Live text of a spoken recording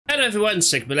Hello everyone,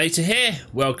 Sigmulator here.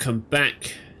 Welcome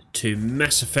back to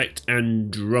Mass Effect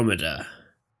Andromeda.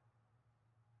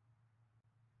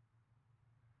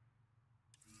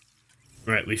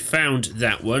 Right, we found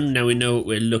that one. Now we know what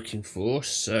we're looking for,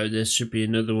 so there should be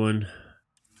another one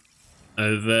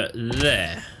over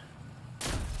there.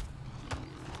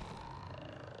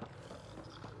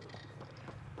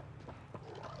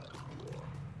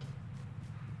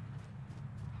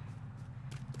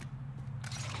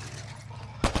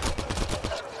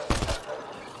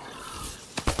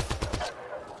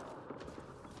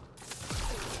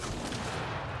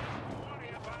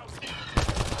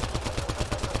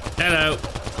 Hello.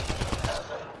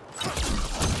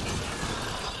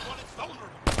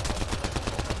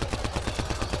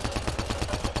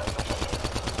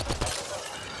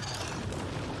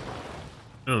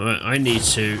 Alright, I need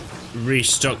to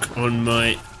restock on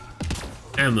my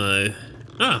ammo.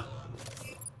 Ah!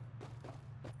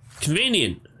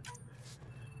 Convenient.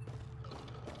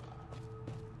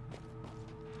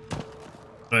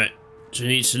 Right, so I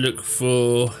need to look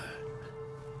for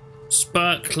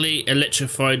sparkly,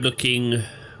 electrified looking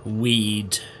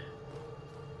weed.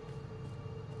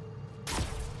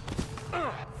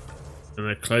 Am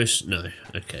I close? No.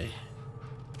 Okay.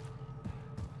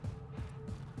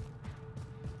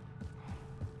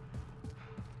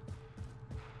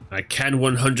 I can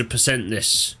 100%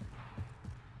 this.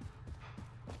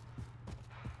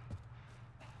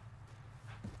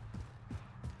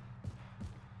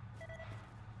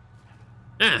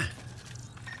 Ah!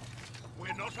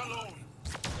 We're not alone.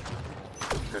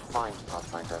 Good find,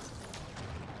 Pathfinder.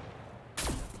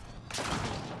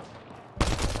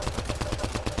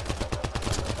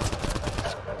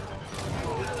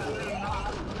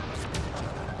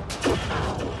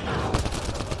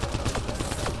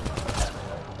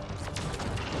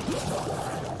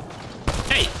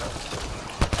 Hey!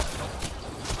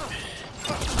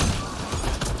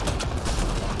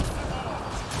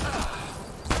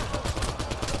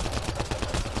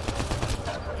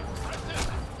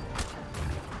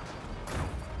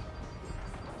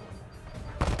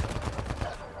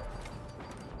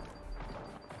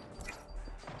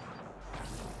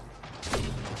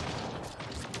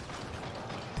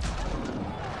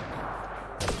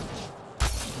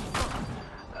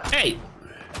 Hey!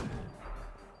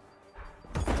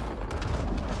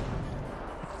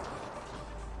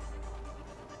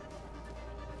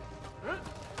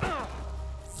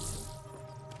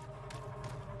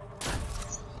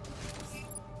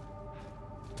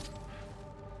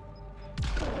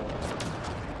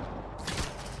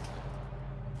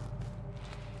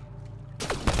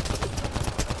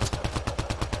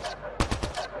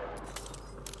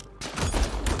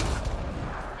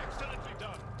 Excellently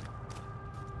done.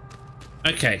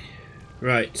 Okay,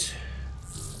 right.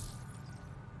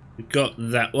 We got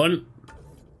that one.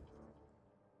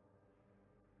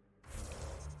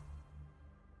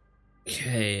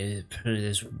 Okay, apparently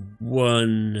there's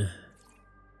one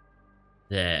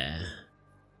there.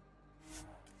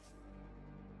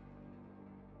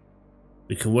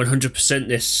 We can 100%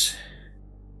 this.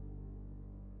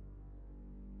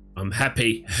 I'm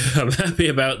happy. I'm happy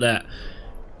about that.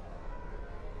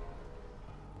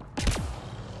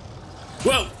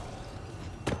 Whoa!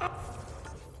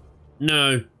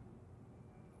 No.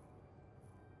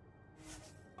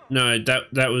 No,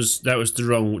 that was the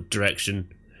wrong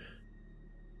direction.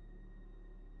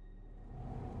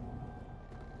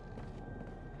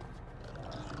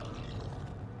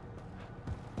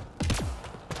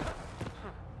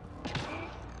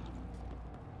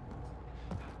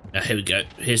 Here we go.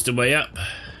 Here's the way up.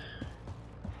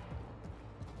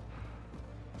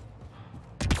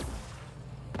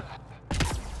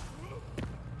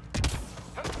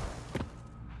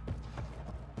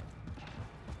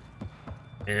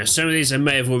 Yeah, some of these I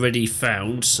may have already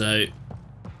found, so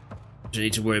don't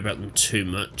need to worry about them too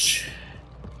much.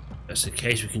 If that's the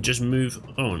case, we can just move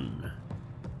on.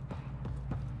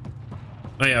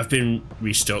 Oh yeah, I've been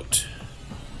restocked.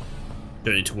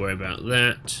 Don't need to worry about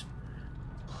that.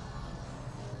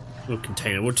 Oh,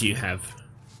 container, what do you have?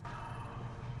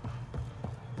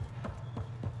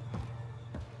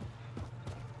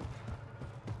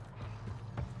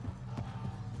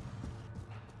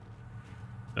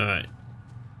 Alright.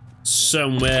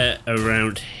 Somewhere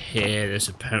around here, there's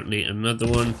apparently another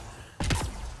one.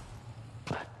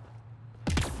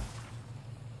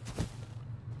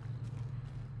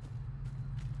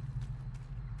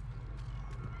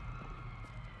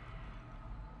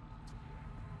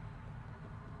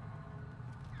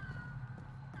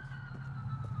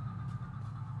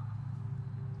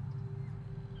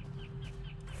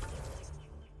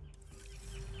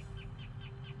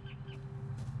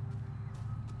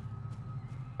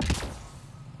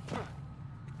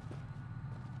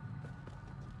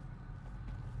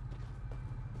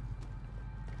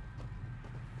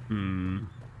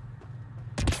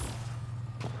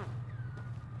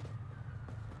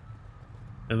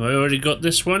 Have I already got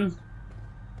this one?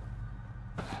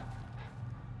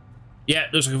 Yeah,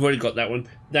 looks like I've already got that one.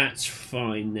 That's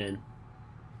fine then.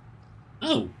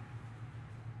 Oh.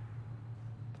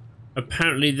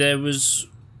 Apparently there was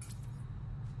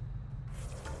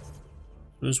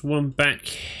one back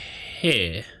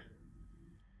here.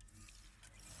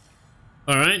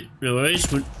 Alright, no worries.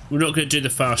 We're not going to do the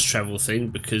fast travel thing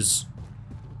because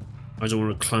I don't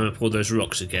want to climb up all those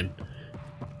rocks again.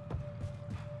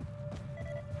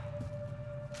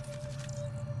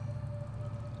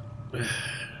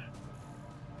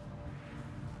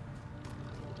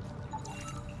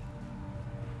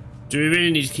 Do we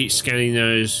really need to keep scanning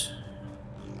those?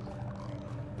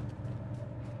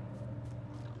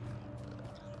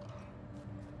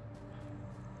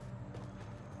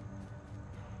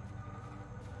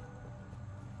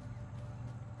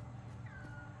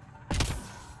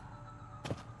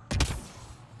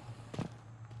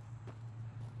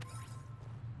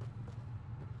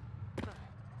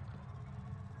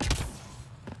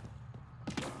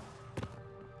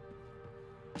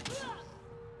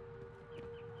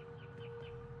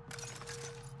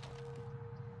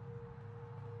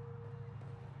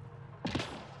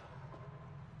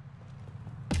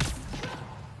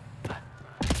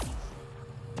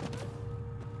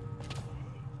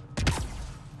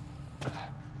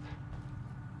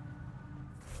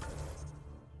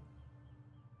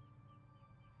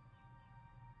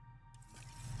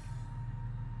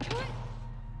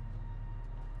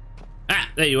 Ah,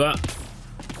 there you are.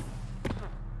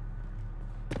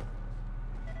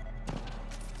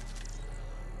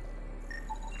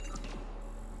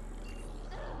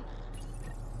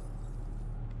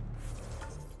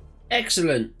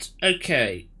 Excellent.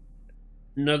 Okay.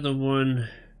 Another one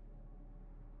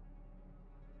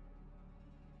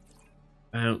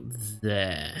out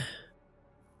there.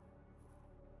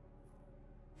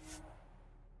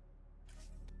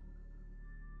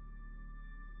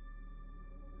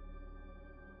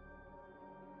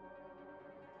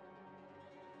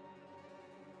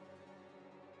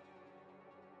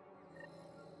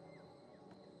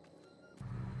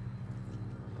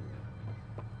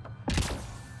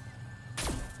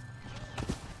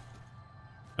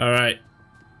 All right.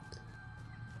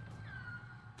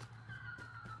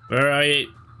 Where are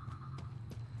you?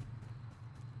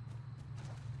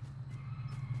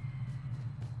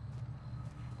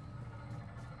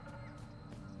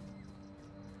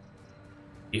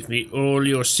 Give me all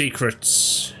your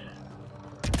secrets.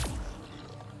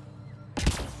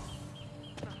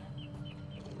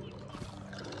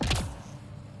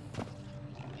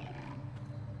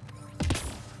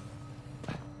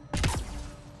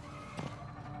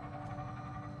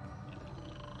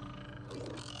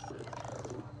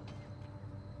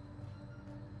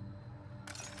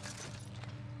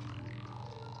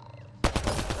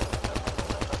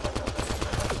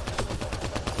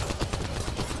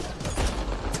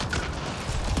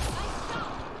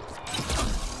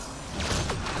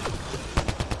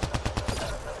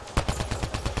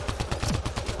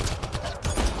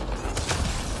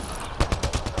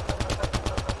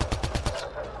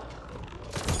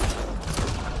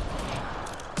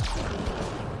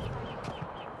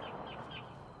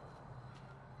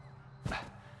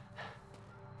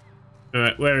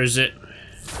 Alright, where is it?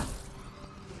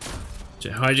 Is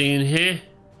it hiding in here?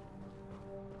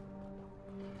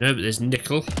 No, but there's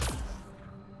nickel.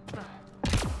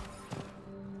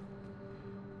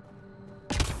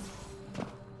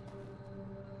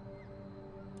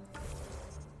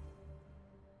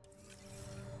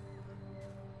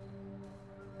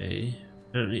 Okay,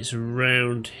 apparently it's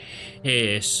around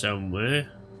here somewhere.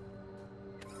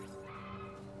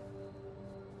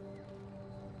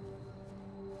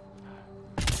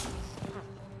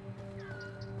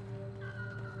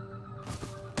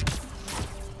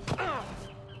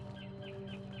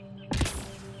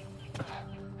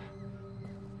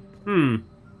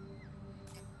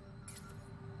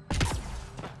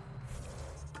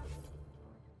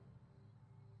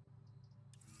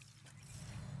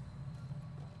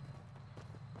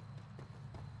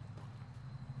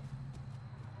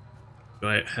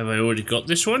 Right, have I already got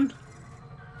this one?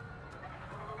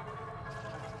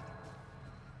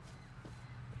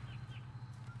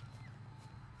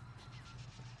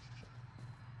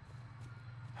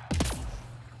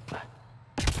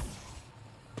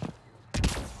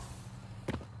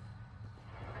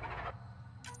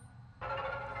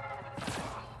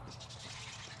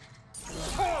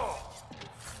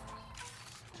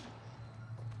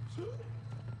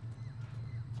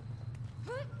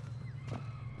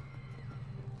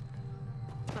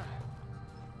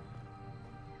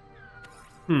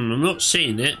 I'm not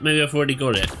seeing it. Maybe I've already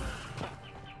got it.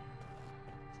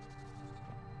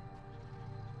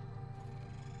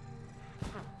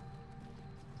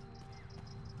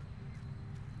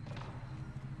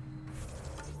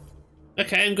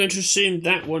 Okay, I'm going to assume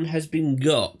that one has been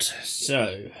got.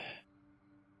 So,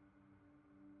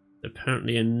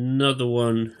 apparently another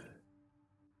one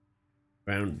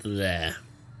around there.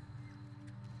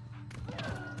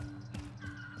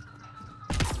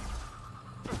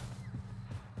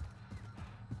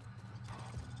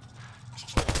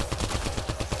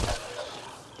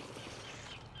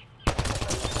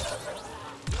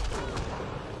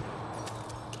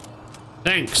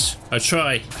 Thanks, I'll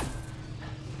try.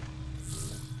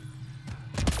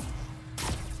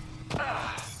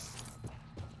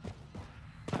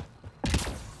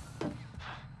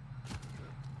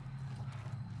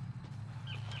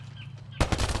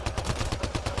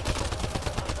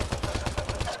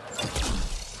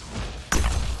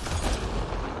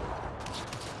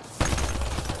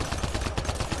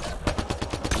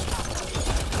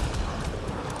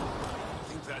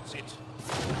 I think that's it.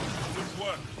 Good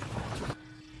work.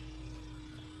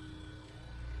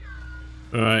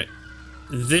 Alright,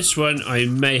 this one I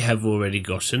may have already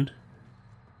gotten.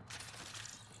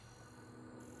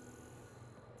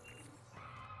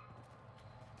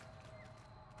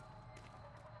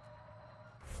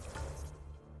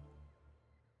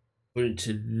 According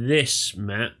to this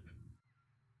map,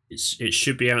 it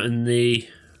should be out in the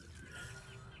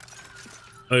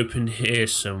open here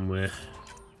somewhere.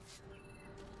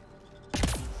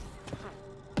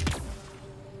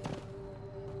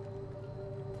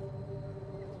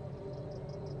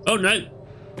 Oh no!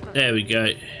 There we go.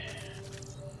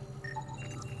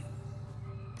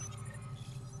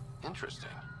 Interesting.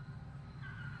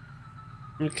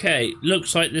 Okay,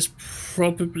 looks like there's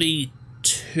probably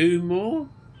 2 more.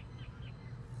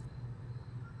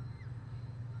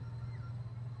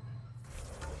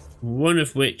 One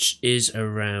of which is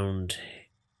around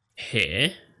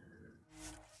here.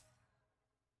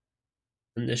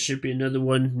 And there should be another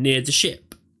one near the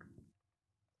ship.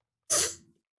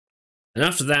 And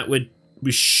after that,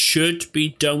 we should be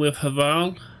done with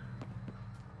Haval.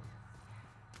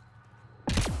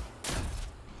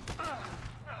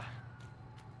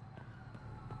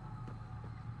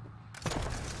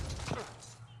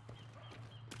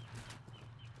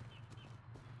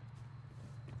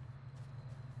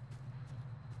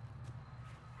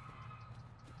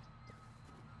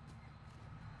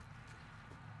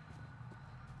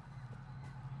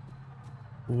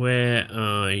 Where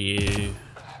are you?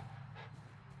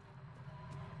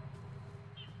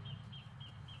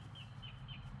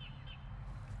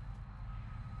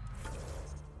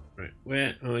 Right,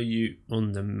 where are you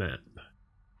on the map?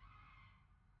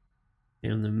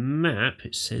 On the map,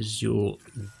 it says you're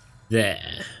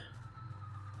there.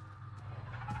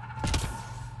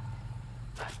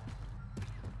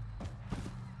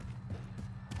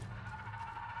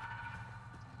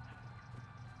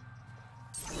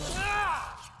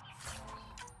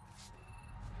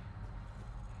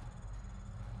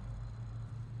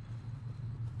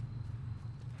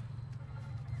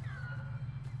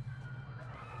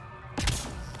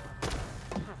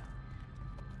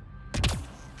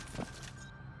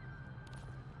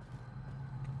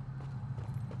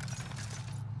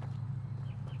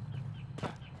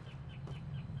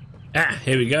 Ah,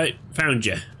 here we go. Found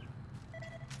you.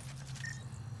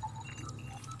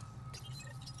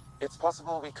 It's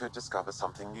possible we could discover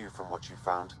something new from what you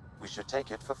found. We should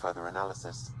take it for further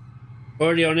analysis.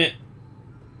 Already on it.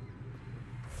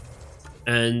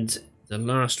 And the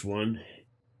last one,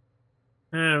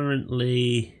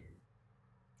 apparently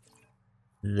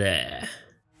there.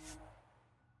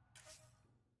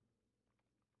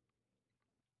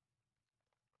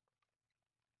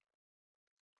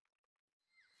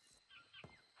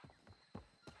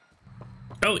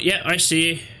 Oh, yeah, I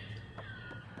see you.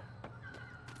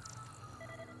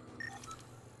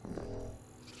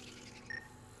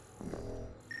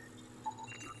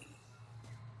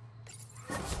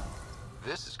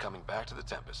 This is coming back to the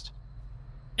Tempest.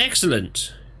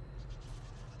 Excellent.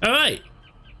 All right.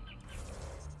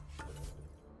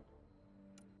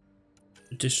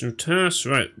 Additional tasks.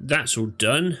 Right, that's all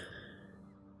done.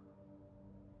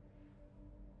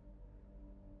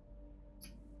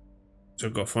 So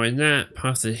I've got to find that.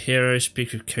 Path of the Hero,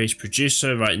 speak with case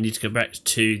producer. Right, I need to go back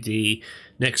to the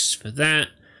Nexus for that.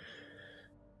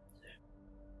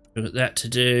 I've got that to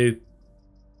do.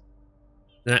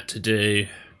 That to do.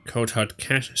 Cold hard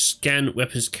cache. Scan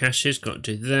weapons caches. Got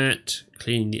to do that.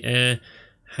 Clean the air.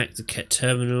 Hack the Ket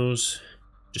terminals.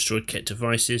 Destroy Ket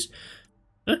devices.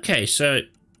 Okay, so.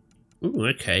 Ooh,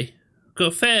 okay.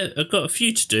 I've got a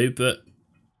few to do, but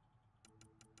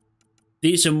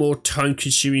these are more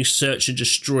time-consuming search and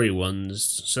destroy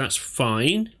ones, so that's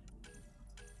fine.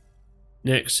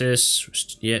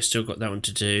 Nexus, yeah, still got that one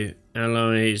to do.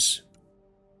 Allies,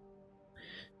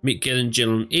 Meet Gil and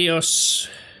Jill on Eos.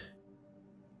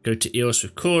 Go to Eos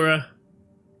with Cora.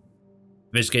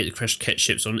 Investigate the crashed Ket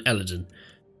ships on Eladon.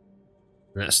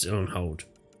 That's still on hold.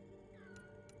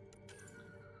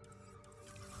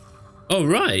 All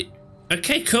right.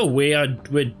 Okay, cool. We're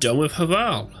done with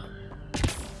Haval.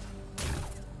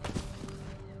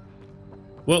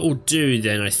 What we'll do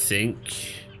then, I think,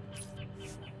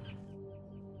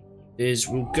 is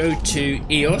we'll go to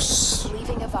Eos.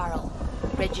 Leaving Avaril.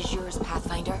 Bridge is yours,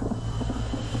 Pathfinder.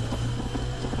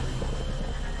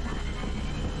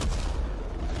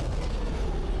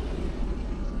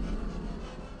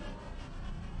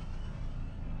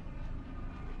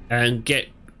 And get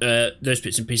those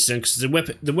bits and pieces in, because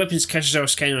the weapons caches I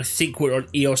was scanning, I think, were on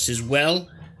Eos as well.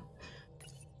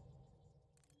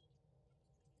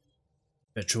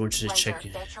 Vetra wanted to check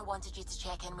in. Vetra wanted you to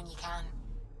check in when you can.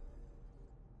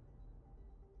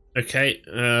 Okay,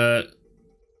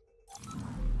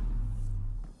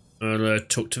 I'll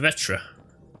talk to Vetra.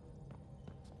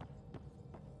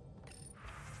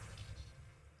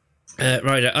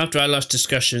 Right, after our last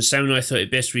discussion, Sam and I thought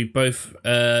it best we both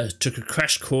took a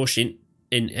crash course in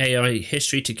AI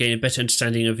history to gain a better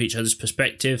understanding of each other's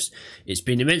perspectives. It's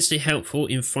been immensely helpful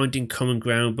in finding common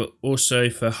ground, but also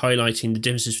for highlighting the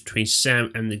differences between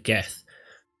Sam and the Geth.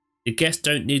 The Geth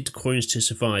don't need the coins to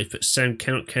survive, but Sam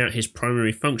cannot carry out his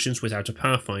primary functions without a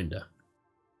Pathfinder.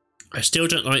 I still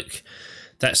don't like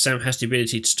that Sam has the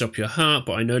ability to stop your heart,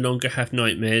 but I no longer have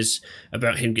nightmares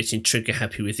about him getting trigger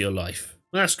happy with your life.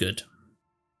 Well, that's good.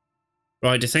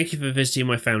 Ryder, thank you for visiting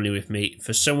my family with me.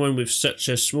 For someone with such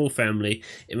a small family,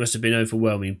 it must have been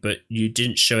overwhelming, but you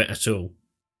didn't show it at all.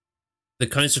 The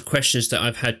kinds of questions that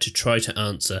I've had to try to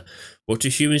answer. What do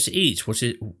humans eat? What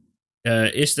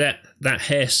is that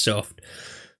hair soft?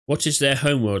 What is their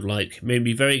homeworld like? Made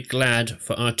me very glad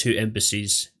for our two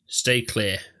embassies. Stay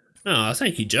clear. Ah,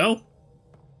 thank you, Joel.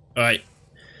 Alright.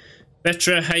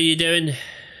 Vetra, how you doing?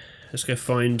 Let's go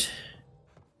find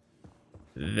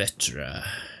Vetra.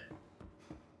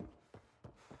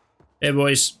 Hey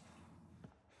boys,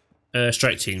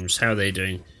 strike teams, how are they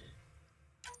doing?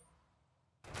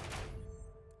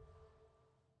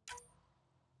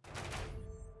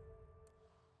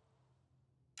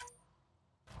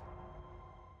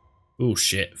 Oh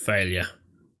shit, failure.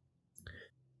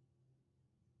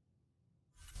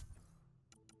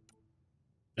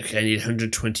 Okay, I need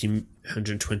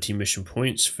 120 mission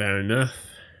points, fair enough.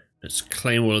 Let's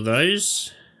claim all of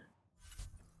those.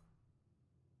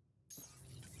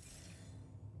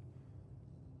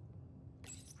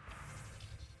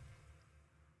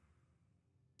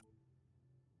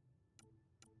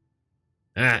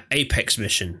 Ah, Apex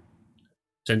mission.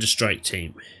 Send a strike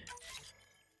team.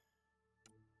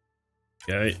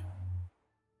 Go.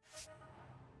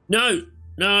 No!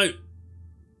 No!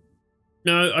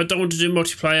 No, I don't want to do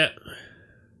multiplayer.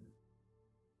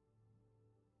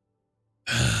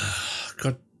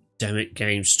 God damn it,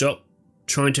 game. Stop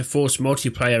trying to force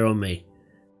multiplayer on me.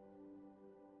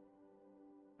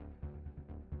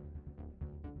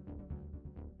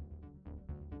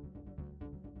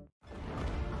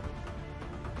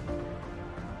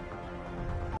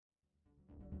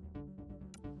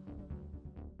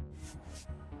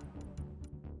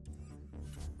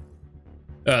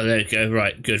 Oh, there you go.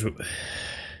 Right, good.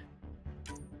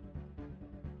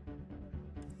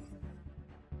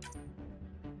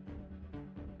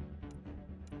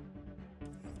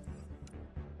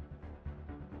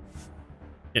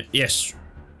 Yes.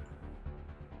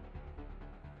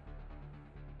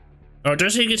 Oh,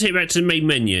 don't think you can take it back to the main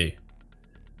menu.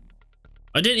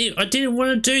 I didn't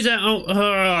want to do that.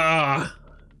 Oh,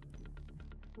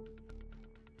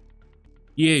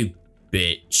 you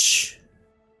bitch.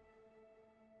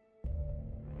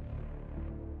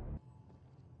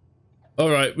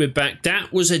 Alright, we're back.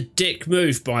 That was a dick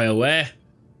move, BioWare.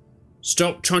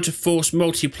 Stop trying to force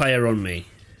multiplayer on me.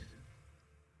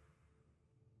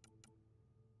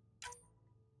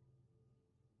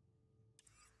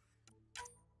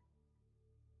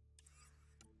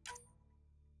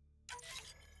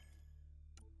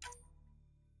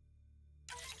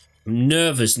 I'm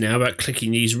nervous now about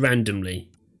clicking these randomly.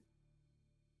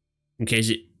 In case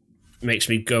it makes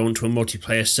me go onto a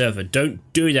multiplayer server. Don't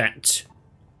do that.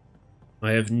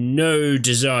 I have no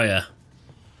desire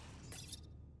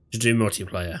to do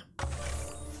multiplayer.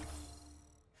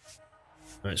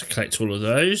 Let's collect all of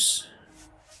those.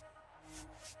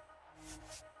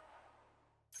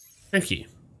 Thank you.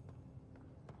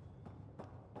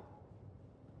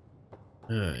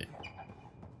 Alright.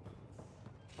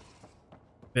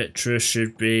 Vetra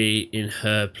should be in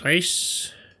her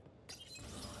place.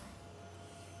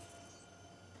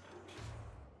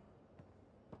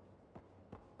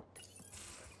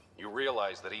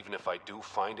 realize that even if I do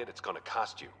find it, it's gonna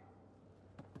cost you.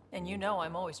 And you know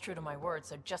I'm always true to my word,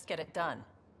 so just get it done.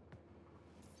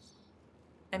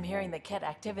 I'm hearing the Ket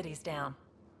activity's down.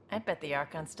 I bet the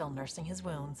Archon's still nursing his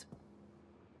wounds.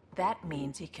 That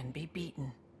means he can be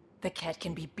beaten. The Ket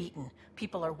can be beaten.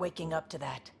 People are waking up to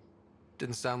that.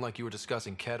 Didn't sound like you were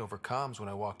discussing Ket over comms when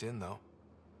I walked in, though.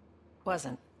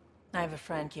 Wasn't. I have a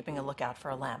friend keeping a lookout for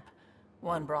a lamp.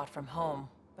 One brought from home,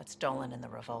 but stolen in the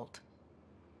revolt.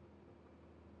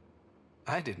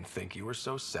 I didn't think you were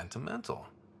so sentimental.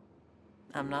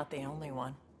 I'm not the only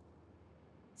one.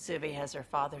 Suvi has her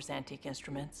father's antique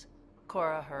instruments,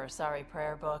 Cora her Asari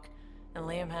prayer book, and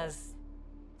Liam has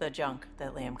the junk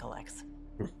that Liam collects.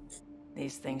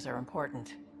 These things are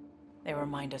important. They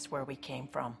remind us where we came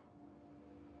from.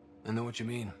 I know what you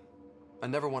mean. I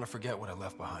never want to forget what I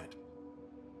left behind.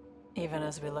 Even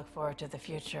as we look forward to the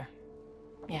future.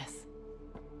 Yes.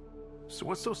 So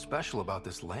what's so special about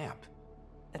this lamp?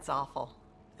 It's awful.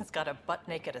 It's got a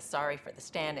butt-naked Asari for the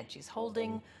stand, and she's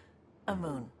holding a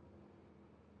moon.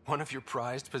 One of your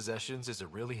prized possessions is a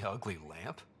really ugly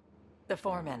lamp? The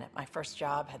foreman at my first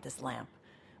job had this lamp.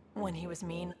 When he was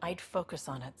mean, I'd focus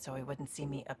on it so he wouldn't see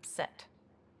me upset.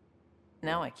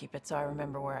 Now I keep it so I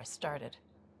remember where I started.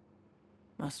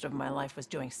 Most of my life was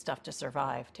doing stuff to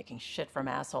survive, taking shit from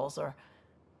assholes, or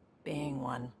being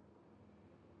one.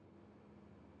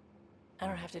 I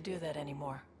don't have to do that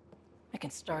anymore. I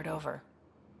can start over.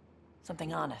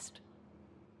 Something honest.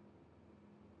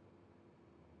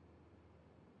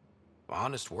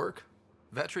 Honest work?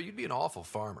 Vetra, you'd be an awful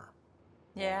farmer.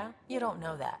 Yeah, you don't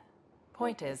know that.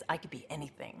 Point is, I could be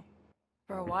anything.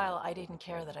 For a while, I didn't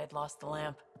care that I'd lost the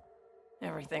lamp.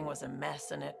 Everything was a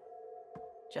mess and it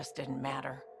just didn't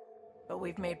matter. But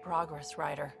we've made progress,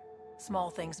 Ryder. Small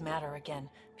things matter again.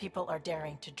 People are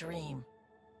daring to dream.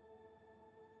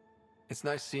 It's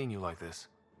nice seeing you like this.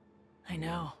 I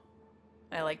know.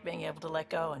 I like being able to let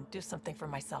go and do something for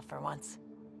myself for once.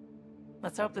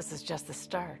 Let's hope this is just the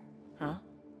start, huh?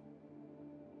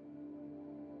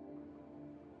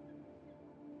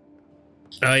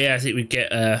 Oh yeah, I think we'd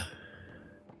get a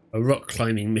rock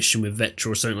climbing mission with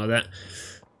Vetra or something like that.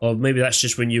 Or maybe that's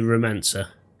just when you romance her.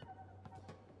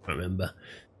 I can't remember.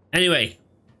 Anyway,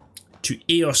 to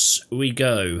Eos we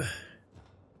go.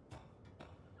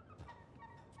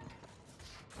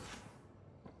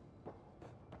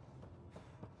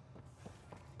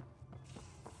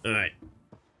 Alright.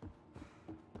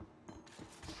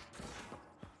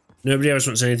 Nobody else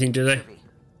wants anything, do they? Suvi,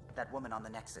 that woman on the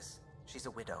Nexus. She's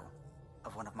a widow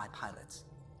of one of my pilots.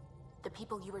 The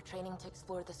people you were training to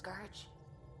explore the Scourge?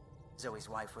 Zoe's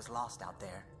wife was lost out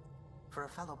there. For a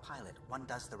fellow pilot, one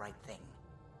does the right thing.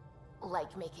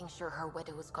 Like making sure her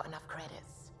widow's got enough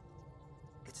credits.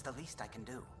 It's the least I can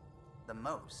do. The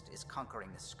most is conquering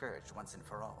the Scourge once and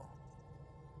for all.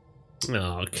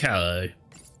 Oh, Callow.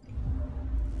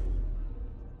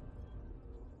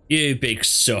 You big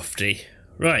softy.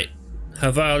 Right,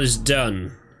 Haval is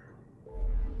done.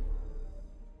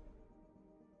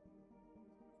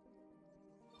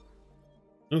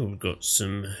 Oh, we've got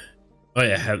some... Oh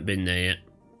yeah, I haven't been there yet.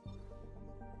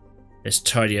 Let's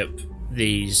tidy up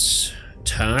these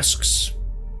tasks.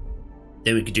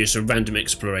 Then we could do some random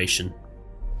exploration.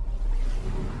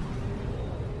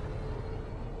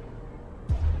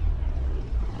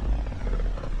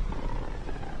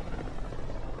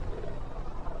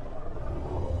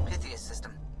 Pythias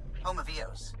system. Home of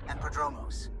Eos and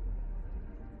Prodromos.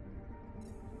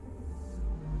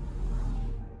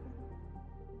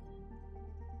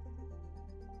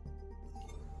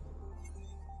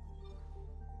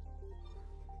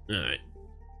 Alright.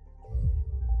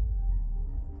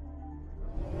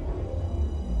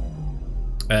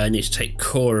 I need to take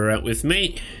Cora out with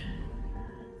me.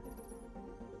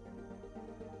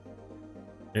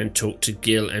 And talk to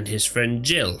Gil and his friend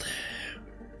Jill.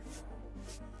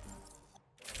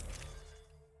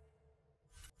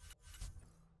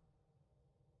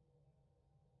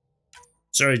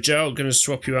 Sorry, Joe, I'm going to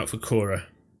swap you out for Cora.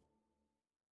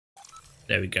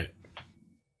 There we go.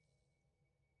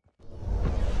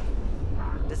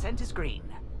 Descent is green.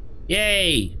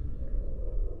 Yay!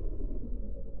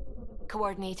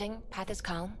 Coordinating. Path is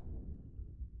calm.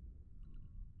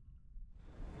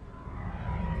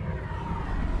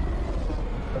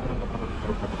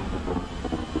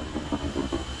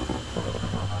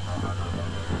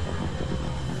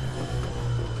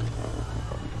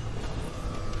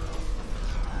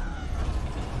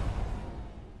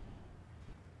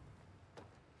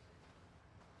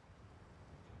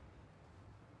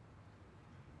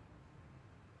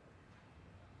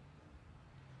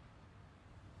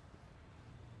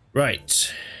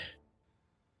 Right.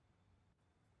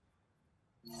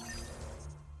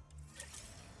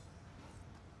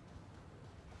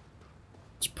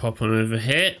 Let's pop on over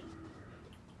here.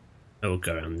 I will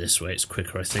go around this way, it's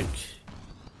quicker, I think.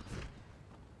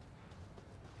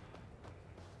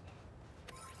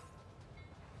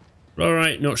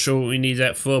 Alright, not sure what we need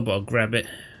that for, but I'll grab it.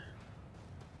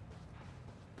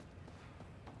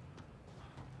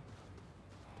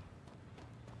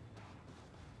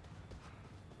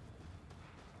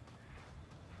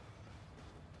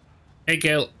 Hey,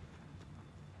 Gil.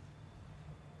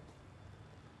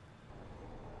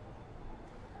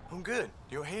 I'm good.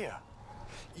 You're here.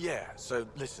 Yeah, so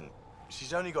listen,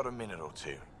 she's only got a minute or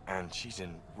two, and she's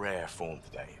in rare form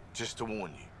today. Just to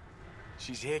warn you.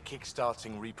 She's here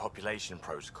kickstarting repopulation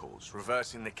protocols,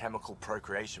 reversing the chemical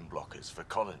procreation blockers for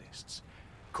colonists.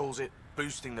 Calls it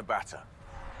boosting the batter.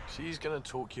 She's gonna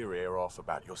talk your ear off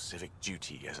about your civic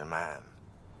duty as a man.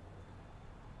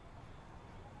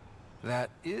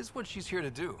 That is what she's here to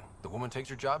do. The woman takes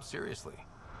her job seriously.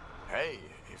 Hey,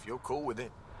 if you're cool with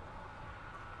it.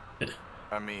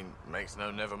 I mean, makes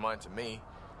no never mind to me.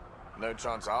 No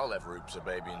chance I'll ever oops a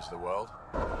baby into the world.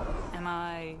 Am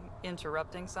I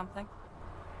interrupting something?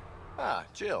 Ah,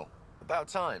 Jill. About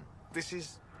time. This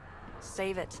is...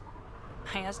 Save it.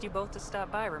 I asked you both to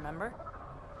stop by, remember?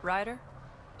 Ryder,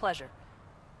 pleasure.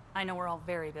 I know we're all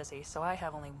very busy, so I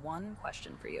have only one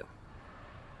question for you.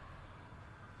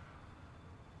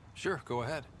 Sure, go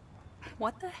ahead.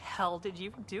 What the hell did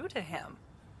you do to him?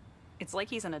 It's like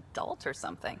he's an adult or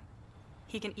something.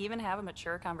 He can even have a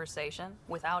mature conversation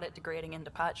without it degrading into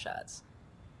pot shots.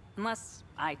 Unless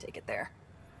I take it there.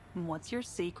 What's your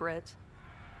secret?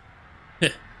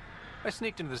 I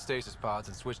sneaked into the stasis pods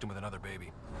and switched him with another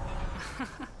baby.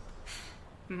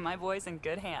 My boy's in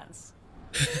good hands.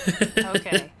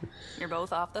 Okay, you're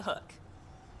both off the hook.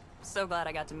 So glad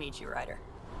I got to meet you, Ryder.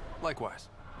 Likewise.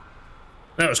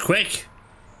 That was quick.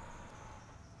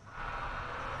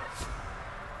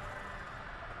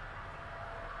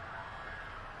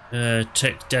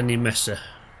 Tech Danny Messer.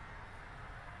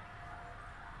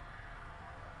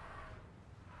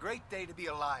 Great day to be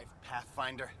alive,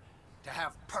 Pathfinder. To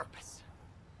have purpose.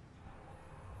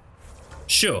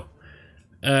 Sure.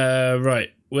 Right.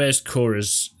 Where's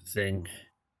Cora's thing?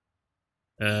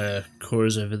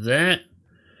 Cora's over there.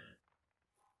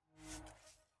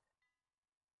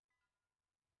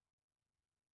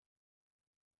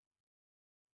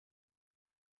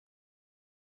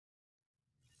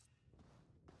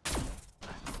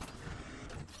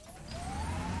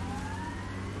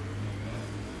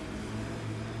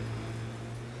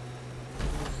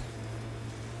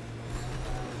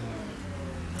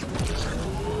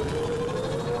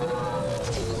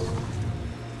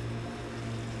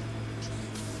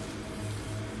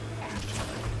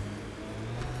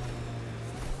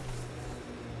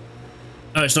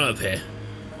 Oh, it's not up here.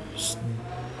 It's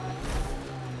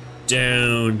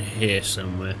down here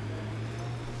somewhere.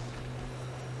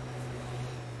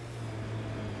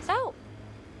 So,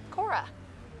 Cora,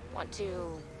 want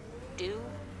to do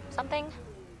something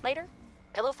later?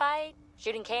 Pillow fight?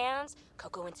 Shooting cans?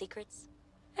 Cocoa and secrets?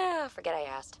 Forget I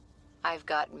asked. I've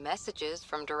got messages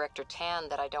from Director Tan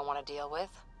that I don't want to deal with.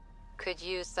 Could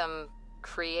use some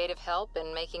creative help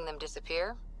in making them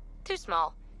disappear. Too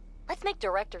small. Let's make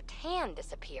Director Tan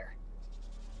disappear.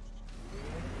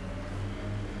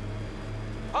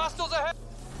 Hostiles ahead!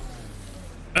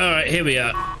 Alright, here we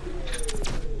are.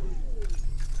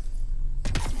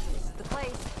 This is the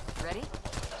place. Ready?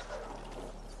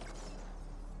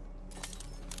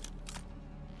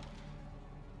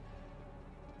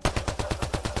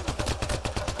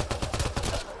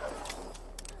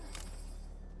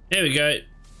 There we go.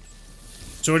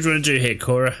 So what do you want to do here,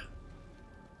 Cora?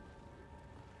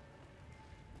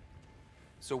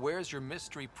 So where's your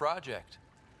mystery project?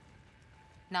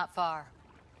 Not far.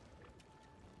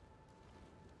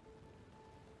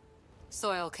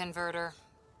 Soil converter.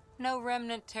 No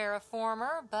remnant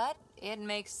terraformer, but it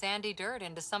makes sandy dirt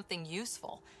into something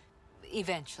useful.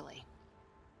 Eventually.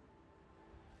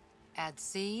 Add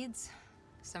seeds,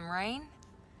 some rain,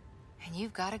 and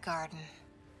you've got a garden.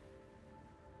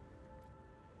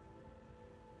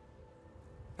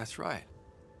 That's right.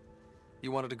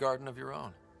 You wanted a garden of your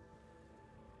own.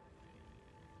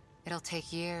 It'll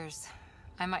take years.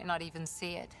 I might not even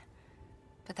see it.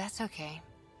 But that's okay.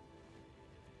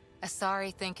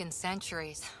 Asari think in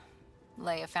centuries.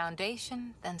 Lay a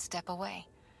foundation, then step away.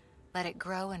 Let it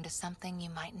grow into something you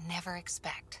might never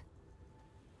expect.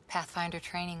 Pathfinder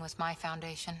training was my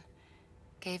foundation.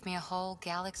 Gave me a whole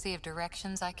galaxy of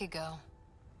directions I could go.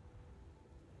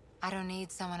 I don't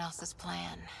need someone else's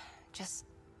plan. Just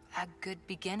a good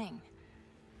beginning.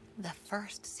 The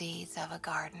first seeds of a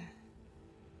garden.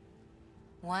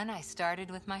 One I started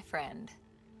with my friend.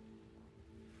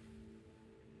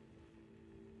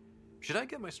 Should I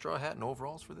get my straw hat and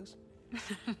overalls for this?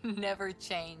 Never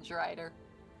change, Ryder.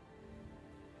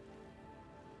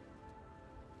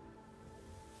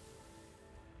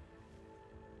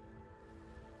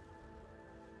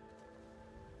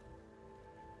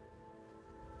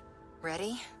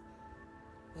 Ready?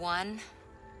 1,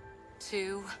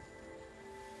 2.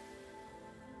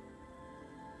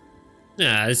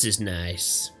 Ah, this is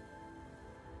nice.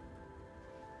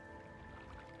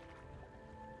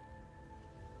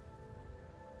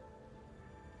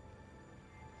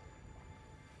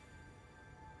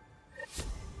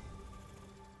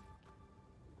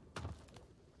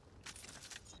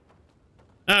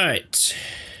 All right.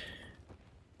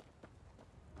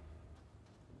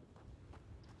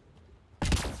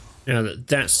 Now that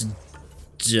that's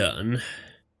done,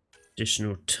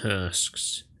 additional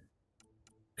tasks.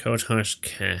 Cold hard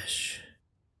cache.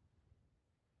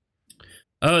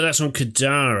 Oh, that's on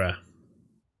Kadara.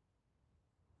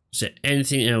 Is there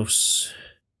anything else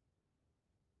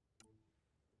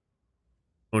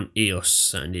on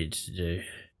EOS that I needed to do?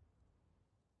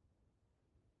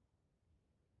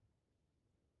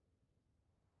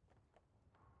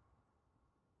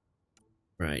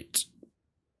 Right.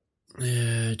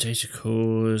 Data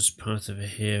cores, path of a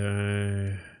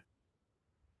hero.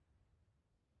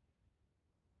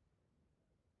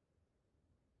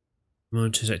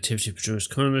 Monitors activity of Pajora's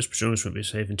colonists. Pajora's won't be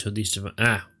safe until these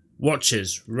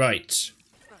watchers, right.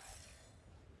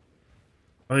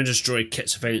 Find and destroy Ket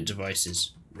surveillance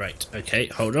devices. Right, okay,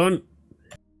 hold on.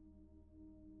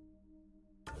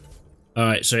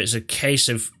 Alright, so it's a case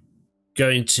of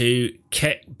going to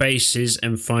Ket bases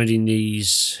and finding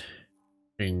these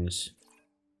things.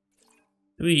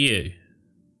 Who are you?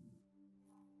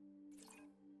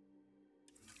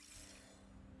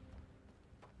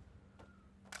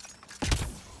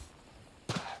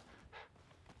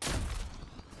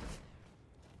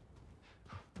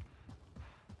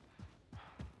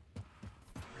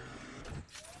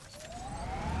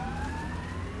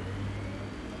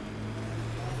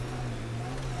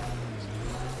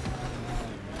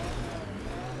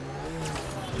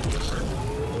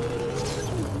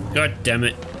 God damn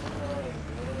it.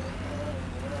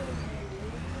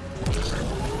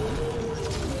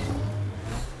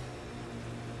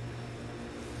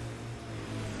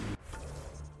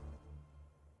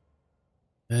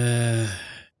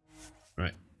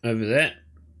 Right, over there.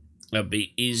 That'll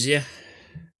be easier.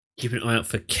 Keep an eye out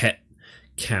for Ket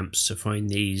camps to find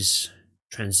these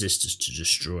transistors to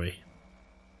destroy.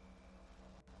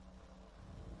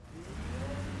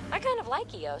 I kind of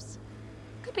like EOS.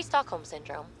 Could be Stockholm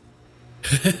Syndrome.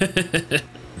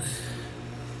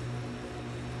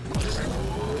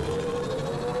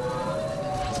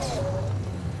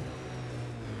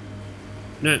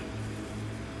 No.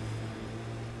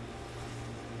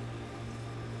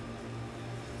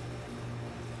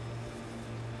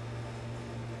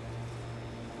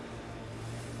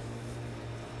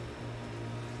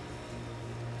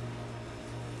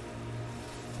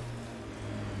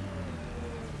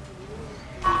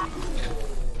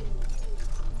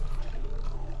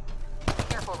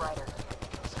 Careful, Ryder.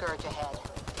 Scourge ahead.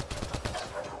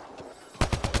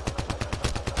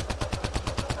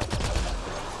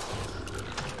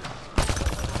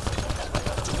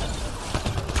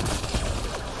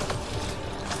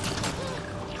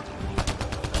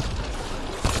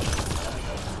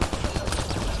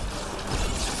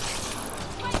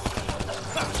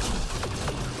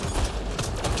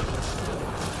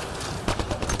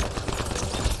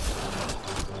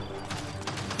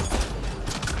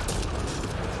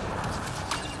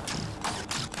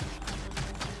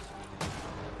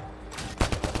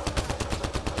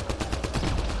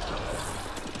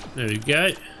 There we go.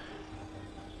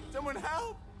 Someone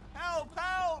help! Help!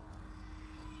 Help!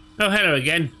 Oh, hello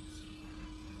again.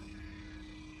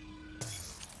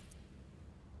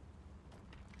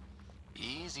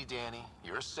 Easy, Danny.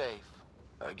 You're safe.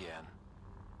 Again.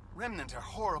 Remnants are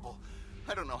horrible.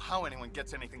 I don't know how anyone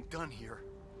gets anything done here.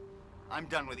 I'm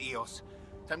done with EOS.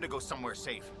 Time to go somewhere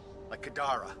safe, like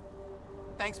Kadara.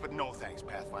 Thanks, but no thanks,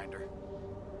 Pathfinder.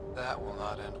 That will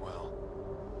not end well.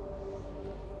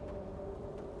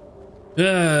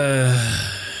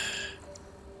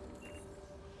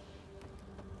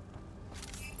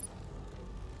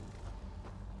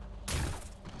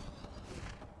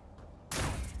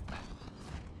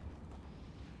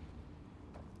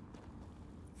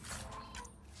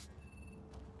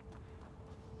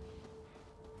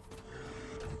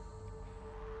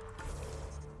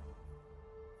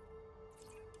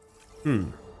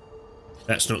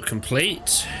 That's not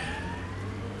complete.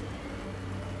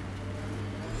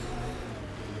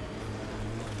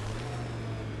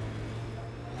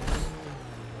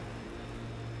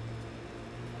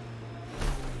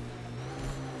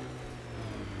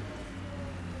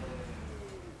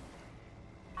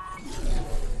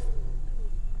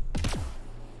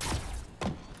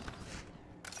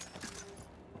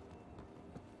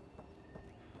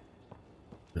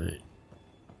 Right.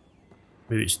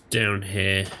 Maybe it's down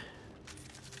here.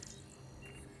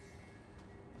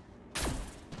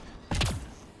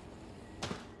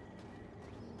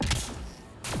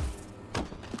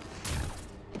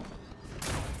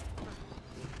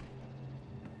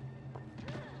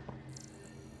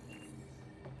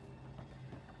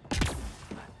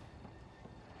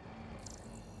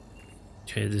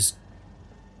 Okay, there's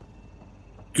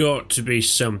got to be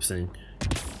something.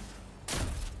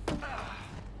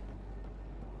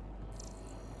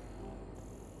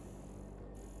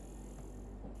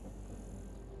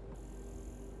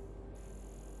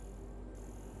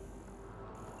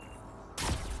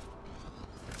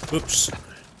 Oops.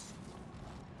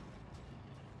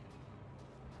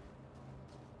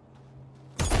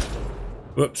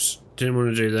 Whoops, didn't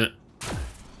want to do that.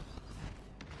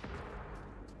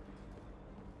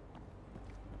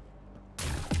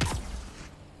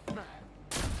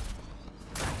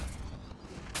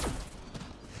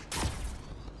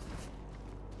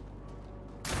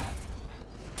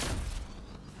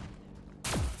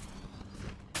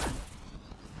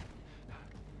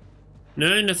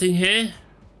 No, nothing here?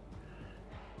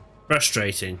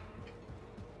 Frustrating.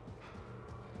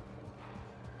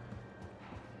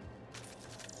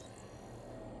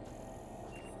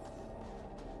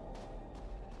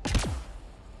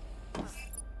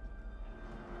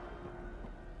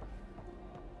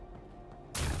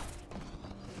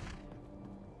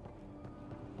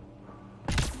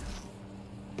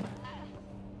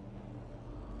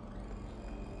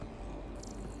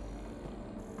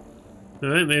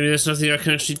 Alright, maybe there's nothing I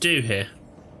can actually do here.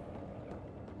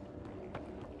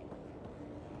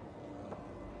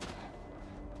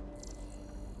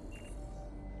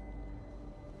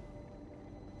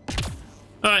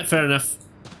 Alright, fair enough.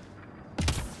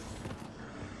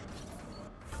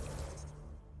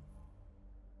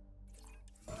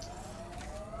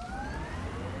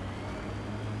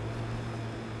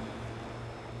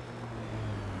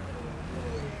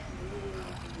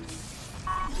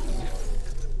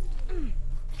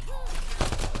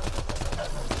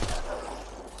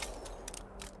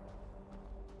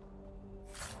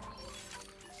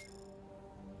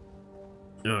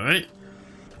 Alright.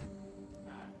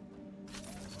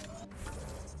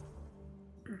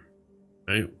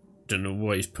 I don't know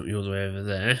why he's put me all the way over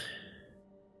there.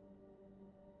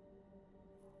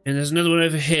 And there's another one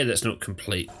over here that's not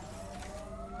complete.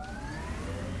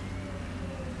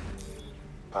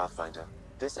 Pathfinder,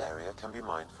 this area can be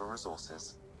mined for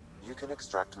resources. You can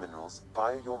extract minerals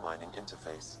via your mining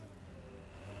interface.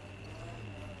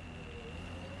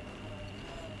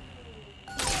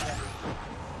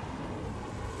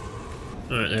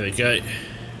 Alright, there we go.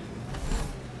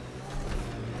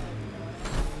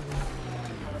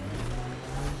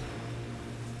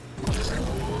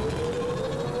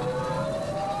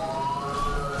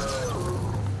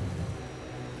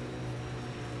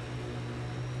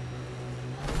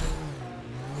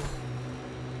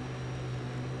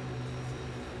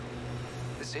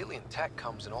 This alien tech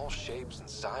comes in all shapes and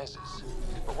sizes.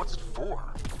 But what's it for?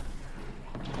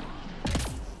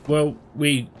 Well,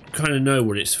 we kind of know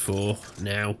what it's for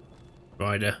now,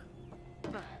 Ryder.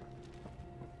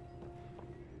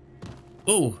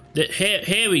 Oh,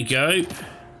 here we go.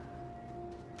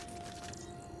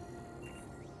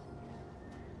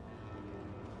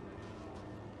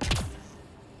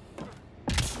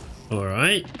 All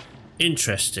right,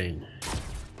 interesting.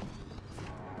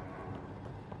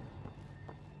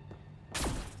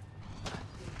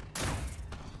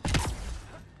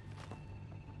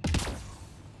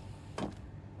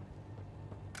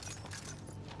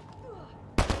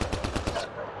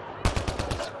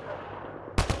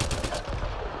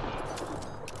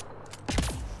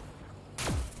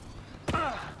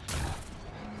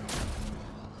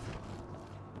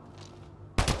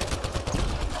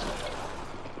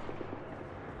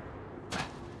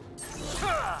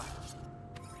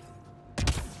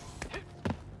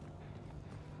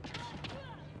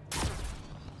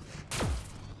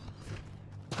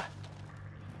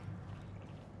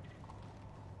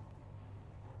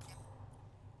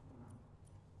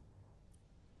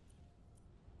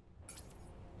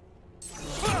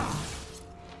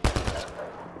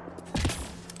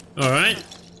 All right.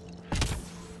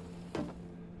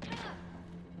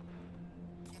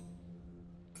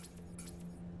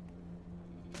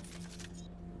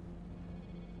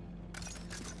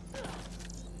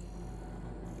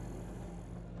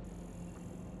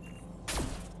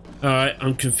 All right,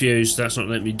 I'm confused. That's not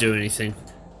letting me do anything.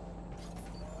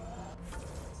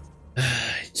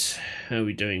 Right, how are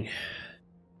we doing?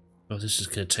 Oh, this is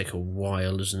going to take a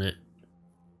while, isn't it?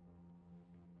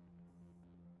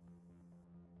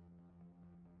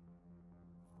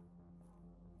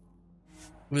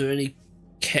 Were there any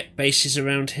Ket bases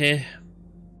around here?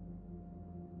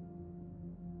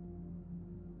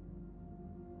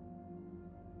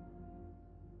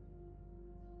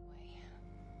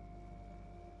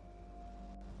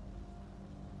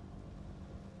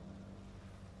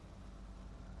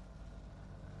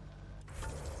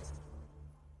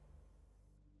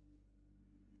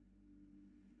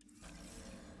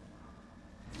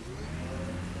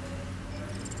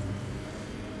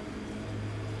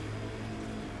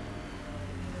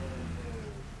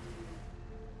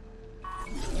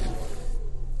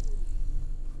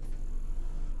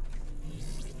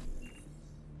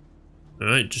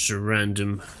 Alright, just a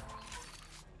random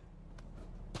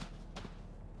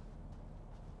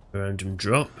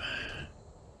drop.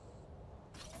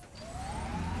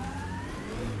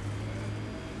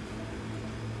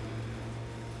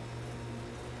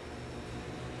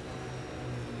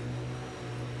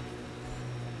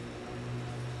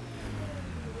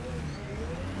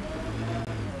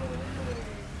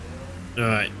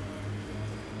 Alright.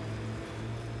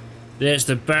 There's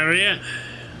the barrier.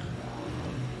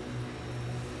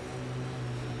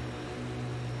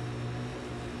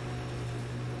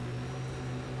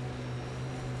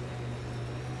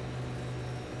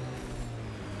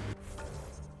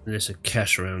 There's a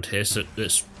cache around here, so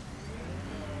let's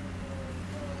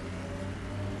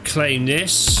claim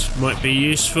this. Might be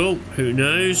useful, who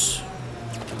knows?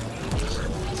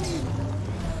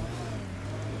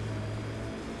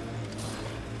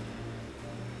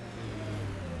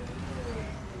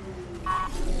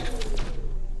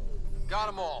 Got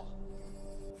them all.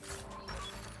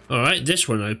 Alright, this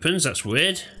one opens, that's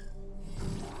weird.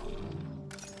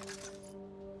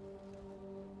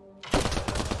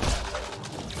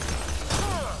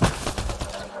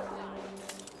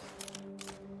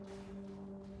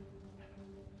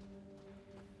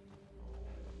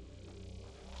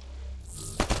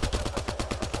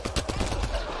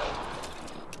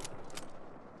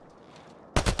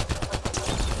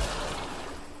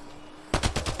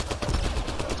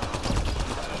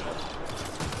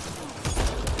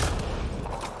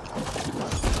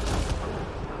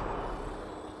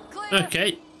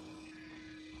 Okay.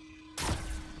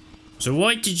 So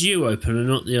why did you open and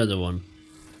not the other one?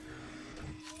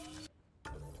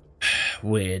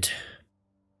 Weird.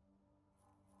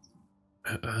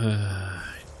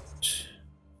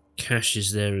 Cash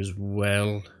is there as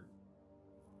well.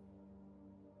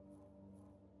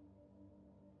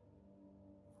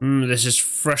 This is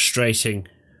frustrating.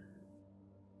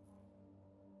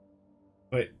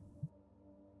 Wait.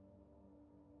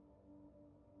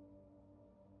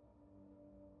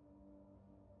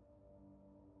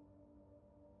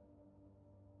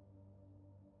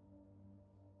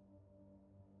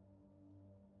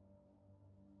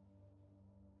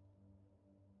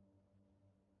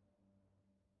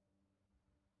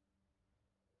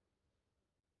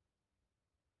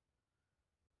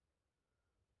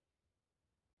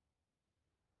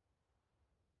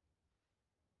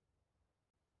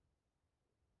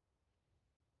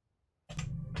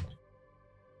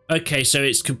 Okay, so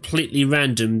it's completely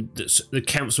random. The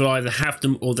camps will either have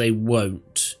them or they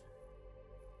won't.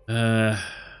 So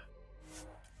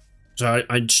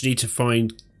I just need to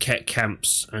find Ket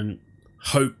camps and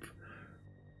hope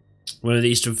one of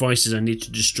these devices I need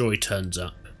to destroy turns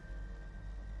up.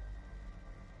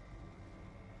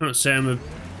 Can't say I'm a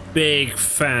big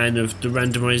fan of the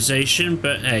randomization,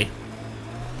 but hey.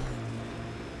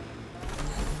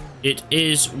 It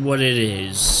is what it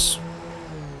is.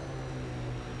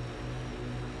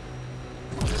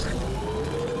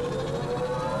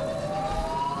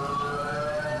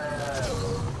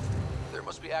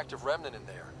 Active remnant in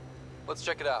there. Let's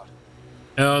check it out.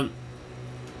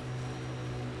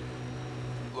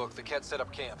 Look, the Ket set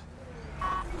up camp.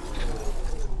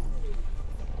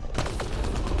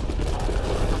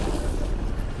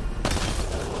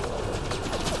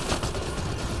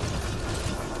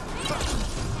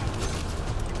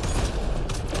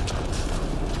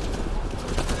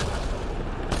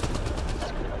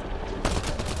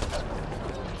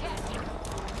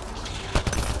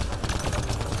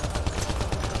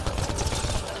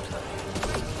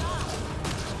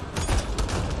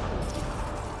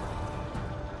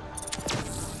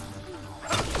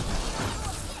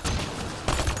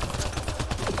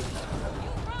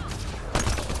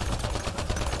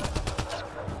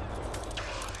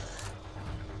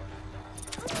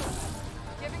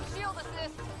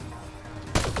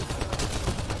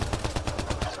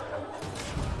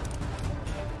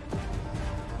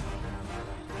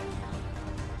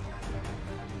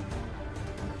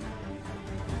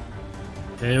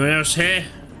 Anyone else here?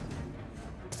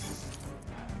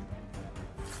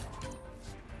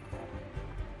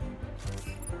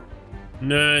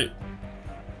 No.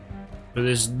 But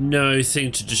there's no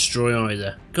thing to destroy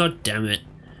either. God damn it.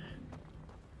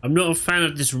 I'm not a fan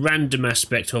of this random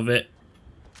aspect of it.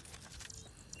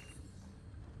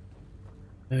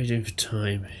 How are you doing for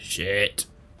time? Shit.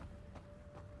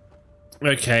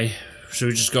 Okay, so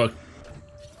we just gotta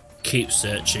keep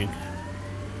searching.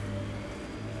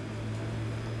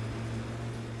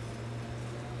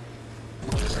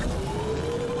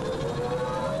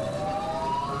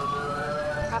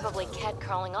 Probably cat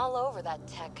crawling all over that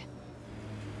tech.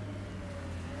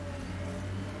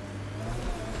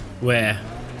 Where?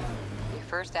 Your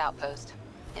first outpost.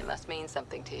 It must mean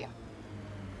something to you.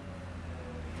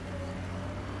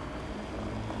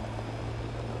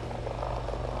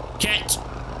 Cat!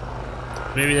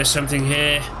 Maybe there's something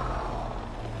here.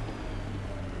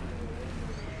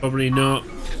 Probably not.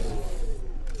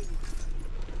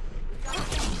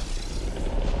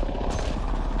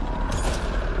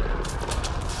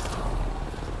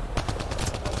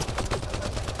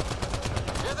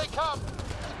 Here they come!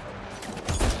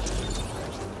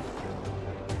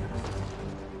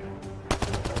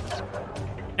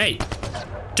 Hey!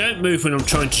 Don't move when I'm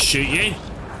trying to shoot you.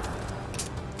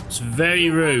 It's very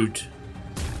rude.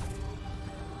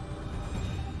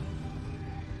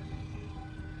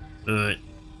 Alright.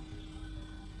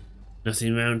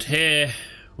 Nothing around here.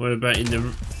 What about in the...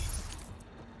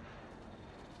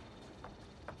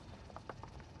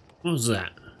 What was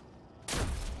that?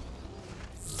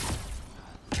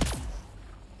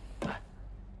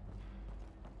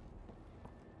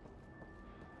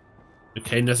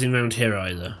 Okay, nothing around here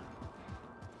either.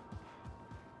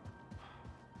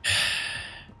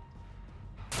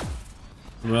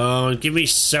 Come on, give me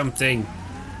something.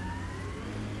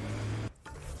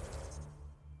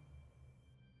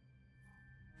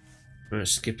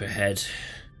 Let's skip ahead.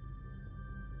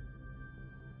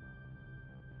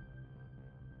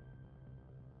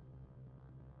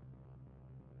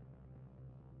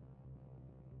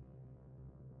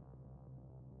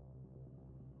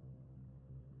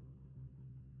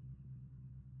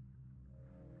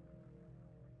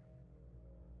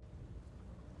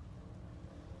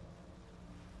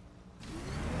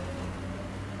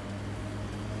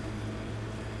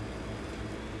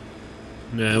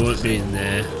 No, it won't be in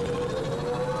there.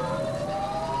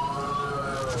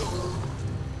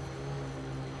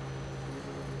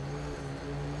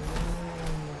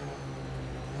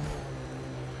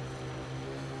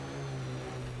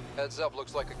 Heads up,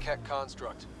 looks like a Keck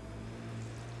construct.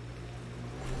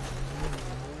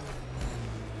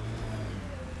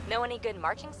 Know any good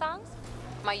marching songs?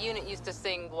 My unit used to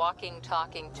sing Walking,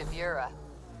 Talking to Bura.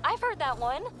 I've heard that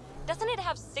one. Doesn't it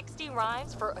have 60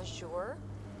 rhymes for Azure?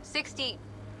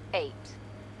 68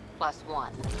 plus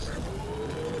 1.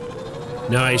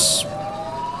 Nice.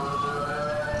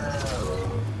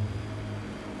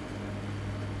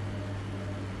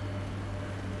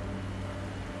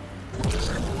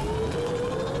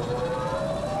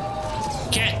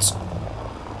 Get.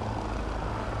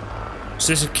 Is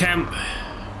this a camp?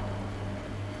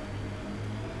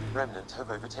 Remnant have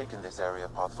overtaken this area,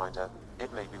 Pathfinder.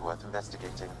 It may be worth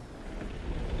investigating.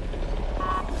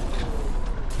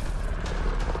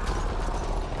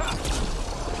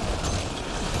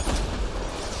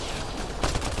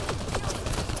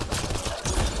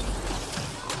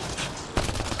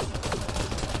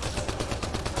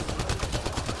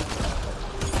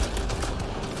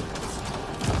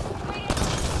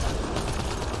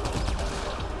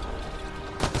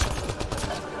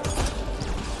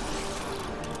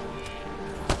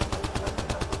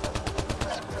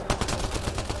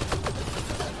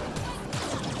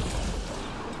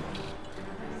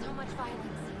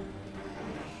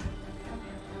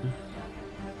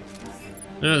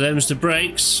 Oh, them's the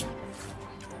brakes.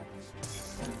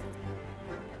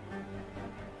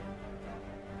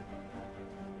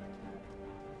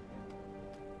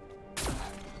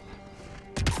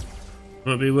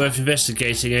 Might be worth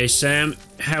investigating, eh, Sam?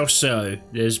 How so?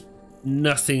 There's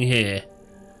nothing here.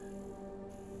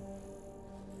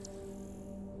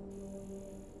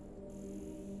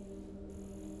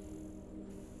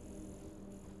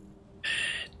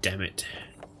 Damn it.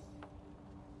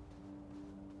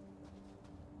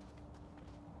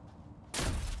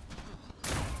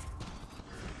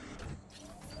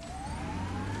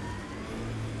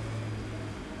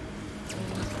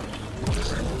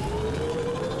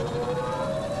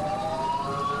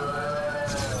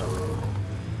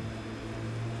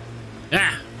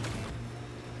 Ah!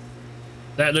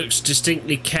 That looks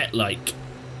distinctly cat-like.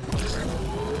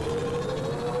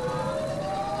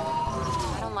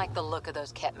 I don't like the look of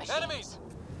those cat machines. Enemies!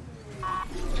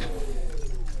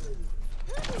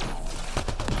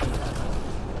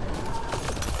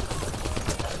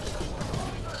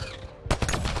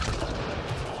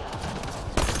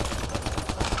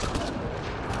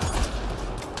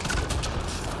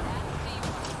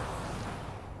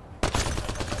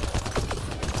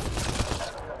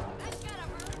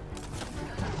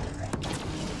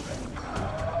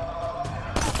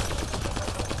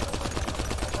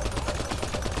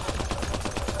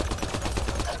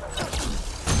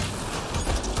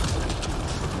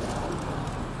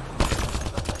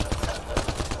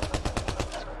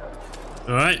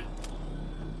 Alright.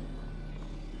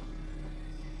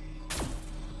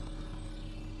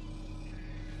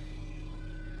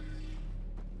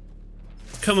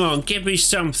 Come on, give me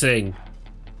something.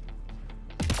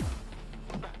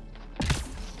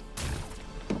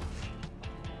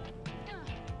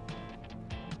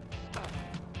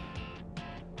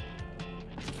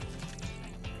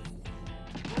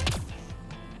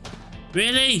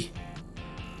 Really?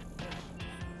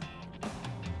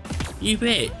 You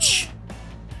bitch.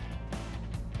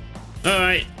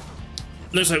 Alright.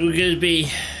 Looks like we're going to be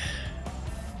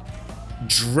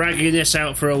dragging this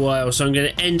out for a while, so I'm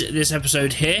going to end this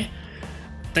episode here.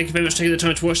 Thank you very much for taking the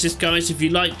time to watch this, guys. If you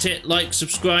liked it, like,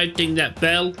 subscribe, ding that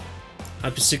bell.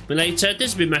 I've been Sigma later.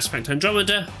 This has been Mass Effect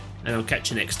Andromeda, and I'll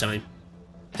catch you next time.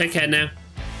 Take care now.